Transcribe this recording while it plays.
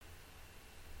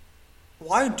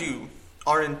Why do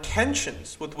our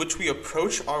intentions with which we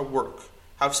approach our work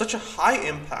have such a high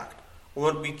impact on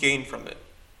what we gain from it?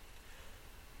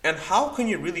 And how can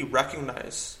you really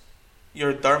recognize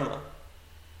your dharma?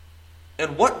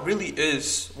 And what really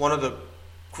is one of the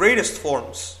greatest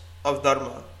forms of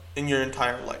dharma in your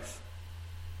entire life?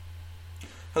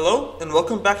 Hello, and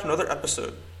welcome back to another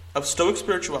episode of Stoic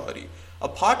Spirituality, a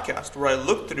podcast where I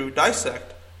look through,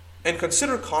 dissect, and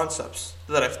consider concepts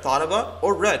that I've thought about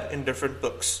or read in different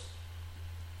books.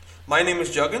 My name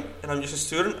is Jagan, and I'm just a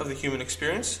student of the human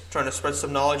experience, trying to spread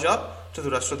some knowledge out to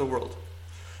the rest of the world.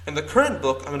 And the current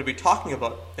book I'm going to be talking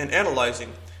about and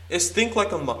analyzing is Think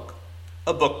Like a Monk,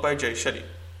 a book by Jay Shetty,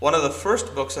 one of the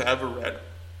first books I ever read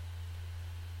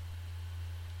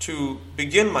to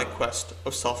begin my quest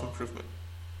of self-improvement.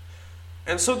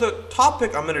 And so the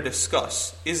topic I'm going to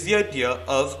discuss is the idea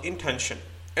of intention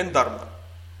and dharma.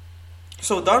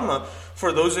 So dharma,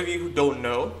 for those of you who don't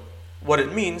know what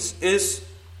it means, is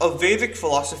a Vedic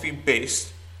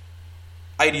philosophy-based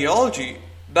ideology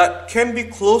that can be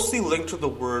closely linked to the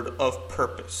word of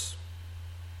purpose.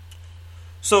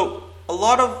 So a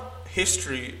lot of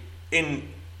history in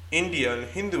India and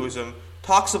Hinduism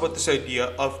talks about this idea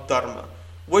of dharma,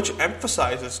 which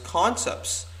emphasizes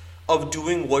concepts of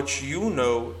doing what you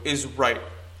know is right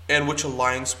and which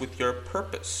aligns with your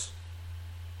purpose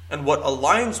and what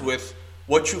aligns with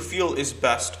what you feel is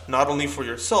best, not only for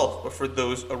yourself, but for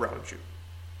those around you.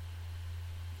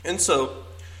 And so,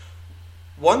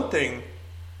 one thing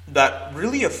that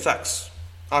really affects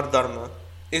our dharma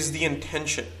is the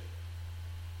intention.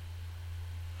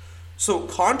 So,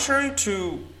 contrary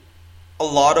to a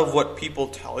lot of what people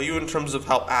tell you in terms of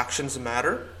how actions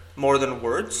matter more than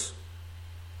words,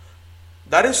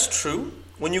 that is true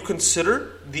when you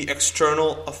consider the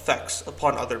external effects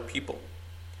upon other people.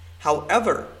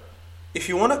 However, if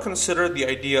you want to consider the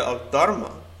idea of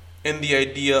dharma and the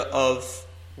idea of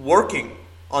working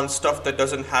on stuff that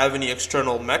doesn't have any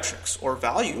external metrics or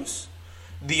values,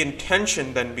 the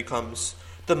intention then becomes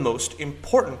the most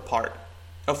important part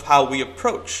of how we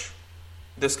approach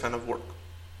this kind of work.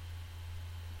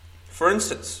 For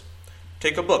instance,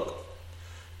 take a book.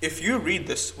 If you read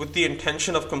this with the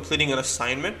intention of completing an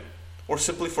assignment or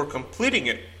simply for completing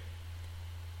it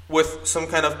with some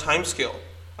kind of time scale,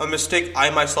 a mistake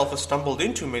I myself have stumbled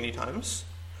into many times,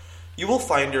 you will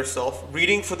find yourself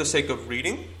reading for the sake of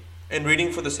reading and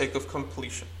reading for the sake of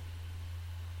completion.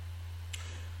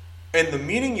 And the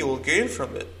meaning you will gain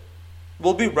from it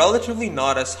will be relatively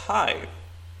not as high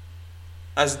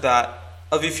as that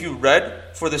of if you read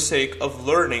for the sake of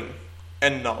learning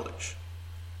and knowledge.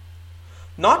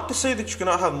 Not to say that you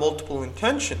cannot have multiple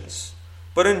intentions,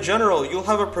 but in general, you'll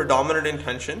have a predominant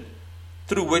intention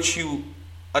through which you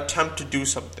attempt to do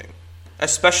something,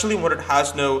 especially when it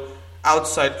has no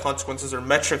outside consequences or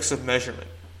metrics of measurement.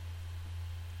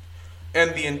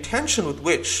 And the intention with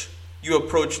which you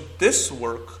approach this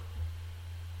work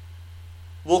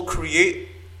will create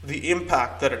the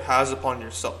impact that it has upon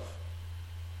yourself.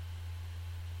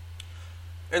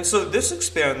 And so this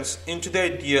expands into the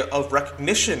idea of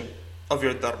recognition of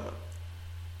your dharma.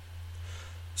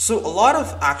 So a lot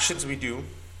of actions we do,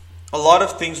 a lot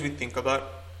of things we think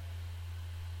about,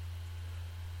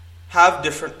 have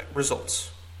different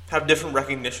results, have different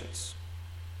recognitions.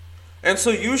 And so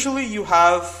usually you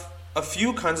have a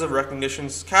few kinds of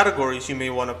recognitions, categories you may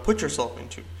want to put yourself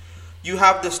into. You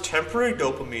have this temporary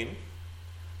dopamine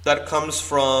that comes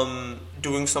from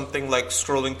doing something like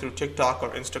scrolling through TikTok or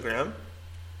Instagram,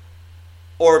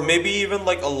 or maybe even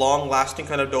like a long-lasting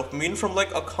kind of dopamine from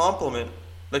like a compliment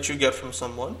that you get from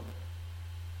someone.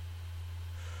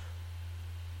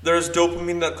 There's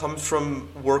dopamine that comes from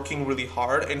working really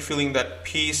hard and feeling that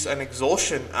peace and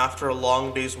exhaustion after a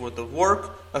long day's worth of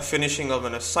work, a finishing of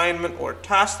an assignment or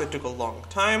task that took a long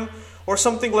time, or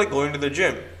something like going to the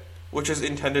gym, which is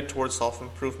intended towards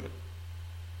self-improvement.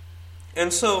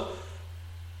 And so,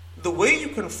 the way you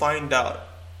can find out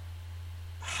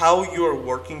how you're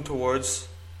working towards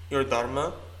your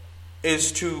dharma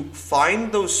is to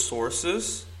find those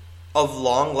sources of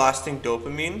long-lasting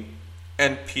dopamine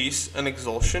and peace and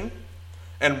exhaustion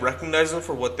and recognize them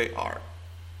for what they are.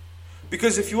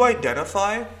 Because if you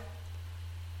identify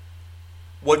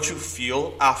what you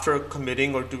feel after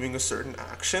committing or doing a certain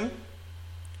action,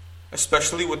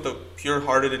 especially with the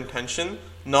pure-hearted intention,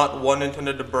 not one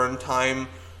intended to burn time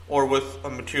or with a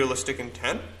materialistic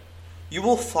intent, you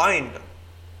will find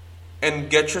and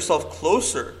get yourself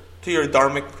closer to your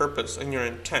dharmic purpose and your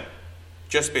intent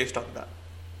just based on that.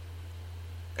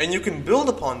 And you can build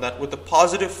upon that with a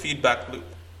positive feedback loop.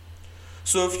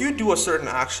 So if you do a certain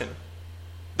action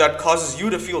that causes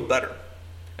you to feel better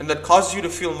and that causes you to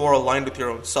feel more aligned with your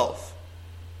own self,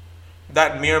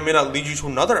 that may or may not lead you to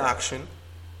another action,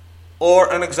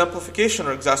 or an exemplification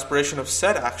or exasperation of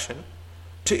said action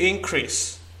to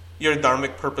increase your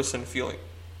dharmic purpose and feeling.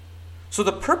 So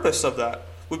the purpose of that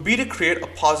would be to create a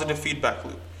positive feedback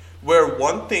loop, where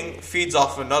one thing feeds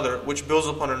off another, which builds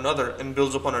upon another and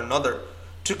builds upon another,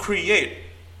 to create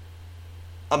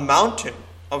a mountain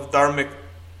of dharmic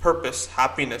purpose,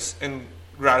 happiness, and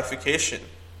gratification.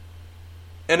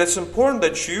 And it's important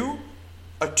that you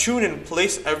attune and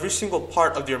place every single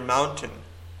part of your mountain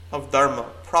of dharma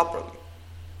properly.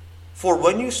 For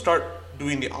when you start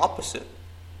doing the opposite,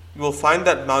 you will find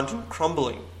that mountain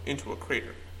crumbling into a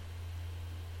crater.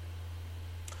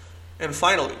 And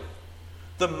finally,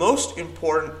 the most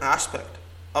important aspect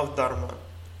of dharma,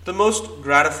 the most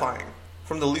gratifying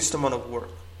from the least amount of work,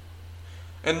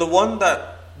 and the one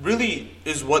that really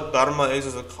is what dharma is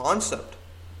as a concept,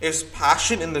 is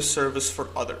passion in the service for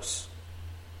others.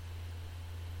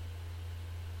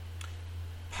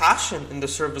 Passion in the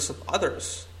service of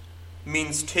others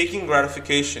means taking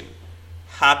gratification,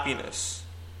 happiness,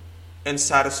 and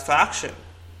satisfaction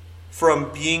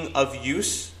from being of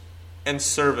use and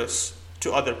service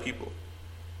to other people.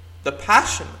 The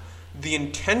passion, the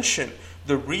intention,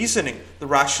 the reasoning, the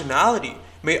rationality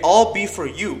may all be for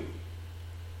you.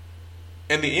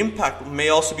 And the impact may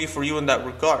also be for you in that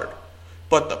regard.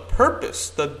 But the purpose,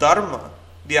 the dharma,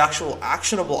 the actual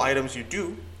actionable items you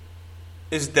do,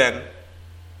 is then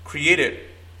created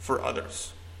for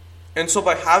others. And so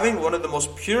by having one of the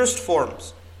most purest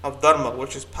forms of dharma,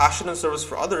 which is passion and service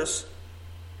for others,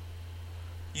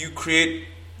 you create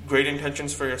great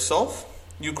intentions for yourself,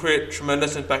 you create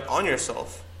tremendous impact on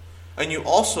yourself, and you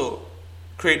also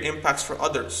create impacts for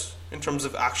others in terms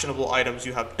of actionable items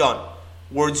you have done,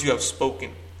 words you have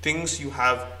spoken, things you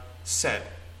have said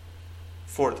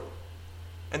for them.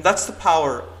 And that's the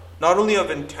power not only of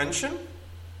intention,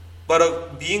 but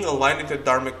of being aligned with the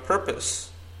dharmic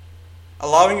purpose,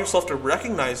 allowing yourself to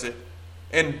recognize it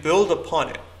and build upon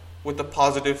it with a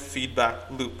positive feedback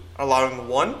loop, allowing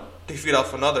one to feed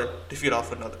off another, to feed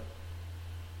off another.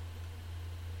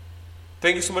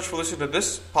 Thank you so much for listening to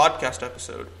this podcast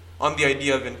episode on the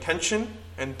idea of intention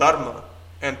and dharma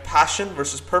and passion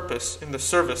versus purpose in the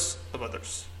service of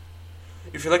others.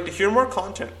 If you'd like to hear more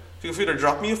content, feel free to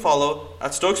drop me a follow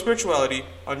at Stoic Spirituality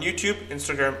on YouTube,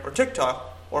 Instagram, or TikTok,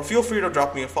 or feel free to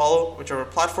drop me a follow whichever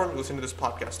platform you listen to this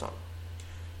podcast on.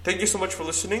 Thank you so much for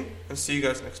listening, and see you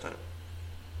guys next time.